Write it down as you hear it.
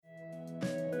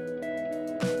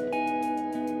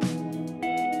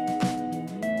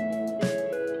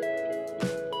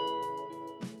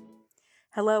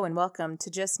Hello and welcome to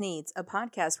Just Needs, a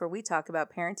podcast where we talk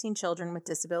about parenting children with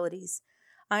disabilities.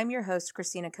 I'm your host,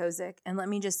 Christina Kozik, and let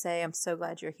me just say I'm so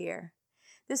glad you're here.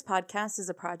 This podcast is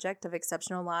a project of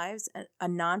Exceptional Lives, a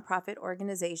nonprofit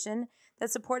organization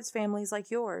that supports families like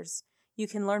yours. You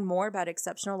can learn more about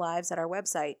Exceptional Lives at our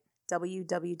website,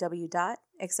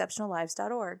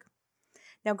 www.exceptionallives.org.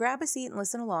 Now grab a seat and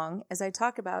listen along as I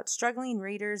talk about struggling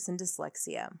readers and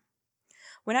dyslexia.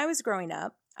 When I was growing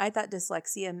up, I thought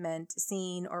dyslexia meant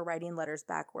seeing or writing letters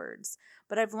backwards,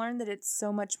 but I've learned that it's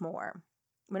so much more.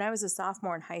 When I was a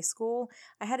sophomore in high school,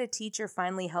 I had a teacher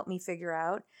finally help me figure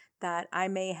out that I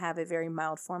may have a very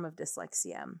mild form of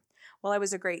dyslexia. While I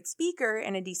was a great speaker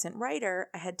and a decent writer,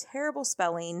 I had terrible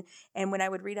spelling, and when I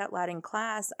would read out loud in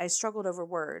class, I struggled over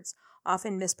words,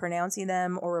 often mispronouncing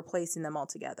them or replacing them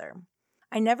altogether.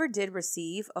 I never did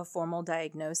receive a formal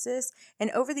diagnosis, and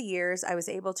over the years, I was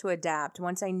able to adapt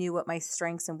once I knew what my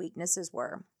strengths and weaknesses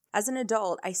were. As an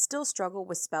adult, I still struggle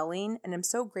with spelling, and I'm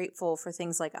so grateful for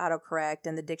things like autocorrect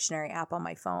and the dictionary app on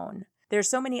my phone. There are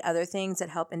so many other things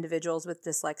that help individuals with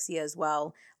dyslexia as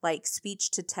well, like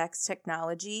speech-to-text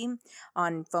technology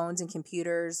on phones and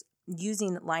computers,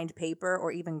 using lined paper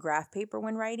or even graph paper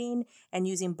when writing, and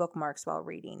using bookmarks while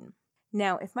reading.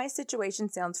 Now, if my situation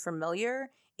sounds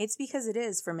familiar, it's because it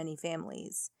is for many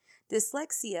families.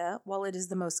 Dyslexia, while it is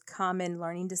the most common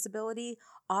learning disability,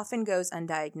 often goes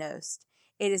undiagnosed.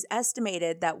 It is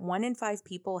estimated that 1 in 5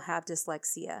 people have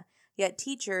dyslexia, yet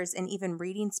teachers and even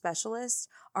reading specialists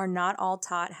are not all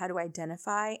taught how to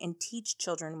identify and teach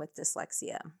children with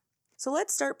dyslexia. So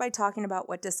let's start by talking about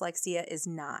what dyslexia is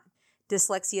not.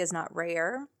 Dyslexia is not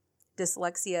rare.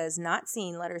 Dyslexia is not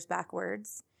seeing letters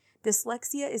backwards.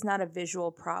 Dyslexia is not a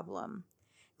visual problem.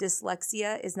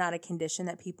 Dyslexia is not a condition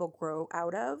that people grow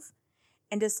out of,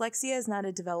 and dyslexia is not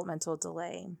a developmental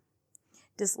delay.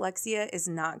 Dyslexia is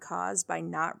not caused by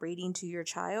not reading to your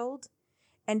child,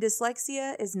 and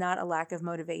dyslexia is not a lack of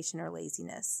motivation or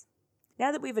laziness.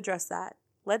 Now that we've addressed that,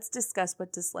 let's discuss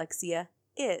what dyslexia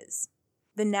is.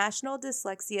 The National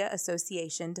Dyslexia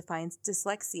Association defines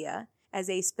dyslexia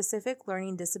as a specific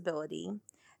learning disability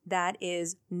that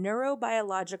is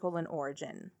neurobiological in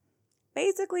origin.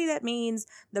 Basically, that means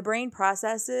the brain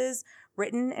processes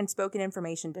written and spoken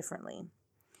information differently.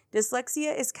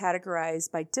 Dyslexia is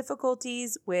categorized by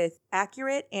difficulties with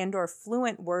accurate and/or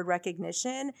fluent word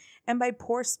recognition and by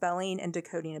poor spelling and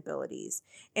decoding abilities.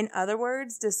 In other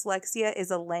words, dyslexia is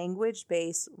a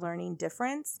language-based learning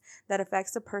difference that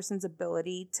affects a person's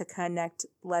ability to connect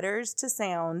letters to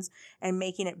sounds and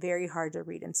making it very hard to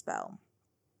read and spell.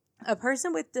 A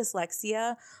person with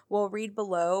dyslexia will read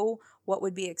below what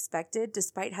would be expected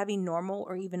despite having normal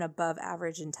or even above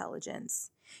average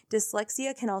intelligence.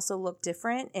 Dyslexia can also look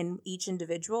different in each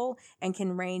individual and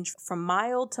can range from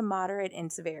mild to moderate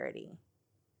in severity.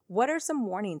 What are some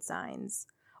warning signs?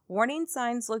 Warning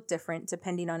signs look different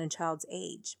depending on a child's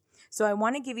age. So I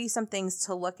want to give you some things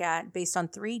to look at based on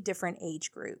 3 different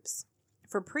age groups.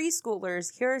 For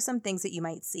preschoolers, here are some things that you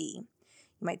might see.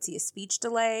 You might see a speech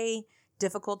delay,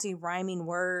 difficulty rhyming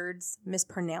words,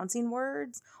 mispronouncing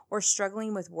words, or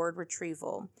struggling with word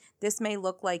retrieval. This may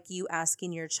look like you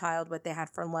asking your child what they had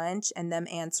for lunch and them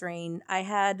answering, I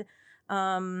had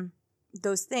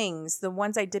those things, the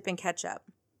ones I dip in ketchup.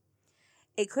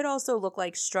 It could also look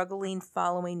like struggling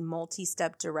following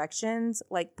multi-step directions,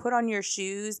 like put on your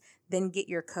shoes, then get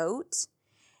your coat.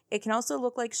 It can also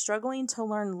look like struggling to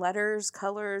learn letters,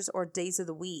 colors, or days of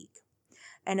the week.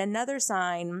 And another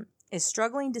sign is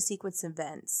struggling to sequence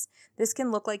events. This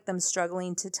can look like them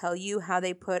struggling to tell you how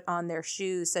they put on their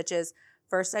shoes, such as,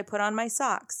 first I put on my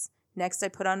socks, next I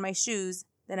put on my shoes,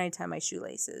 then I tie my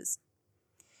shoelaces.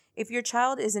 If your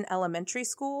child is in elementary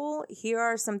school, here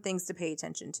are some things to pay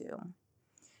attention to.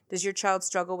 Does your child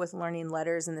struggle with learning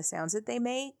letters and the sounds that they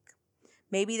make?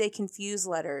 Maybe they confuse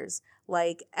letters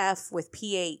like F with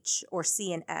PH or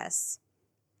C and S.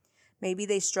 Maybe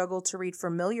they struggle to read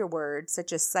familiar words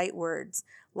such as sight words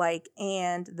like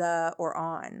and, the, or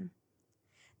on.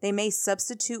 They may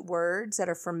substitute words that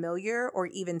are familiar or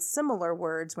even similar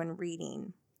words when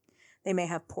reading. They may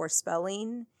have poor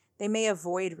spelling. They may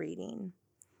avoid reading.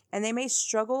 And they may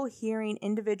struggle hearing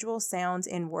individual sounds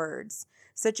in words,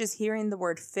 such as hearing the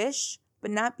word fish, but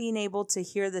not being able to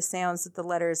hear the sounds that the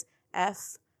letters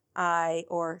F, I,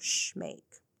 or sh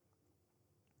make.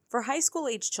 For high school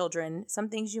age children, some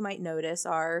things you might notice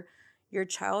are your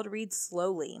child reads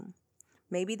slowly.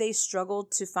 Maybe they struggle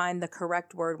to find the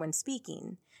correct word when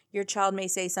speaking. Your child may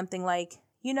say something like,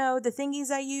 the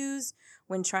thingies I use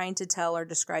when trying to tell or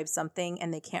describe something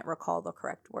and they can't recall the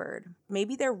correct word.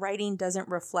 Maybe their writing doesn't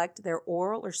reflect their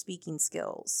oral or speaking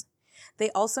skills. They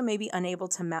also may be unable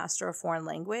to master a foreign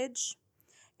language.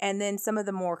 And then some of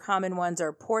the more common ones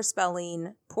are poor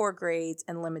spelling, poor grades,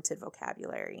 and limited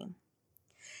vocabulary.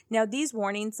 Now, these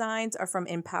warning signs are from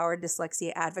Empowered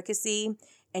Dyslexia Advocacy,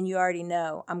 and you already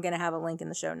know I'm going to have a link in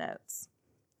the show notes.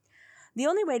 The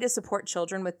only way to support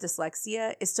children with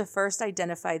dyslexia is to first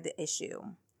identify the issue.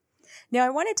 Now, I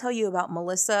want to tell you about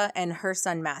Melissa and her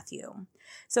son, Matthew.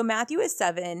 So Matthew is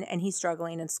 7 and he's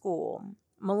struggling in school.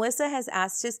 Melissa has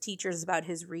asked his teachers about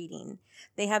his reading.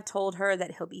 They have told her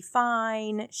that he'll be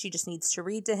fine, she just needs to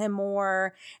read to him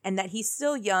more, and that he's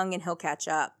still young and he'll catch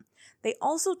up. They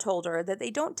also told her that they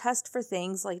don't test for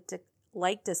things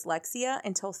like dyslexia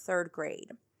until 3rd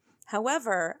grade.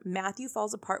 However, Matthew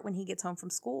falls apart when he gets home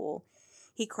from school.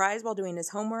 He cries while doing his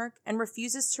homework and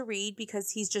refuses to read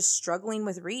because he's just struggling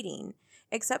with reading,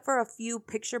 except for a few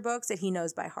picture books that he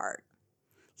knows by heart.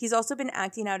 He's also been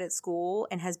acting out at school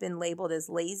and has been labeled as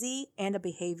lazy and a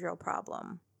behavioral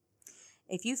problem.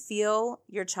 If you feel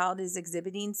your child is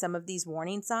exhibiting some of these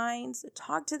warning signs,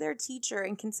 talk to their teacher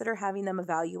and consider having them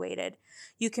evaluated.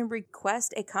 You can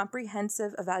request a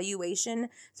comprehensive evaluation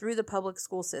through the public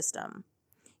school system.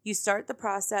 You start the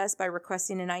process by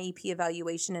requesting an IEP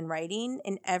evaluation in writing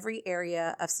in every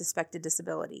area of suspected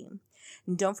disability.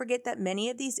 And don't forget that many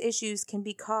of these issues can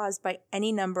be caused by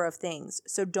any number of things,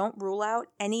 so don't rule out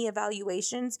any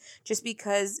evaluations just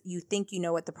because you think you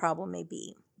know what the problem may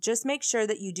be. Just make sure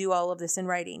that you do all of this in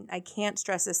writing. I can't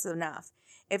stress this enough.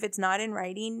 If it's not in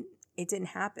writing, it didn't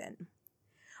happen.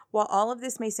 While all of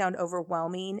this may sound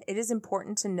overwhelming, it is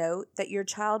important to note that your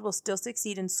child will still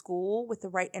succeed in school with the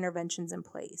right interventions in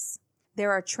place.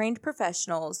 There are trained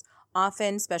professionals,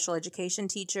 often special education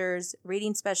teachers,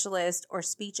 reading specialists, or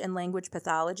speech and language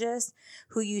pathologists,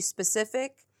 who use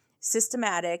specific,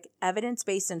 systematic,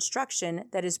 evidence-based instruction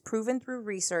that is proven through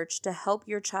research to help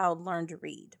your child learn to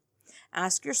read.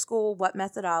 Ask your school what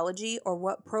methodology or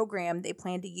what program they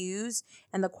plan to use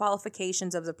and the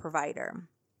qualifications of the provider.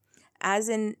 As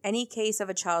in any case of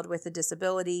a child with a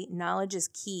disability, knowledge is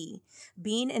key.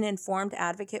 Being an informed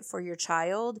advocate for your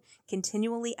child,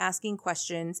 continually asking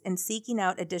questions, and seeking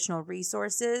out additional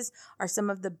resources are some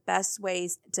of the best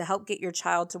ways to help get your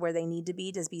child to where they need to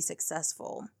be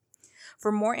successful.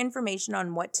 For more information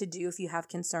on what to do if you have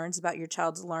concerns about your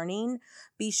child's learning,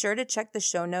 be sure to check the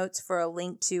show notes for a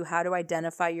link to how to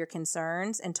identify your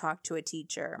concerns and talk to a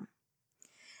teacher.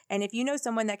 And if you know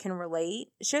someone that can relate,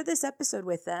 share this episode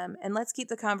with them, and let's keep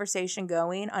the conversation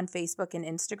going on Facebook and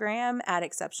Instagram at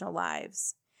Exceptional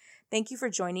Lives. Thank you for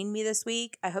joining me this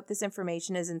week. I hope this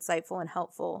information is insightful and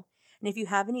helpful. And if you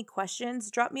have any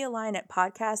questions, drop me a line at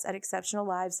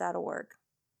podcast@exceptionallives.org.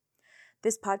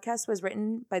 This podcast was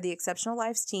written by the Exceptional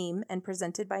Lives team and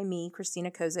presented by me,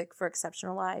 Christina Kozik, for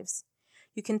Exceptional Lives.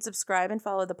 You can subscribe and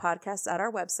follow the podcast at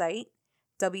our website,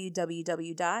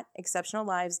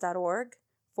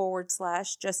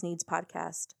 www.exceptionallives.org/Just Needs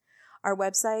Podcast. Our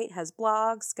website has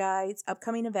blogs, guides,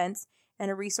 upcoming events, and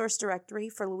a resource directory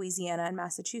for Louisiana and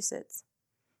Massachusetts.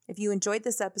 If you enjoyed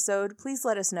this episode, please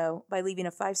let us know by leaving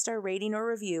a 5-star rating or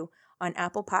review on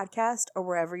Apple Podcast or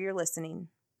wherever you're listening.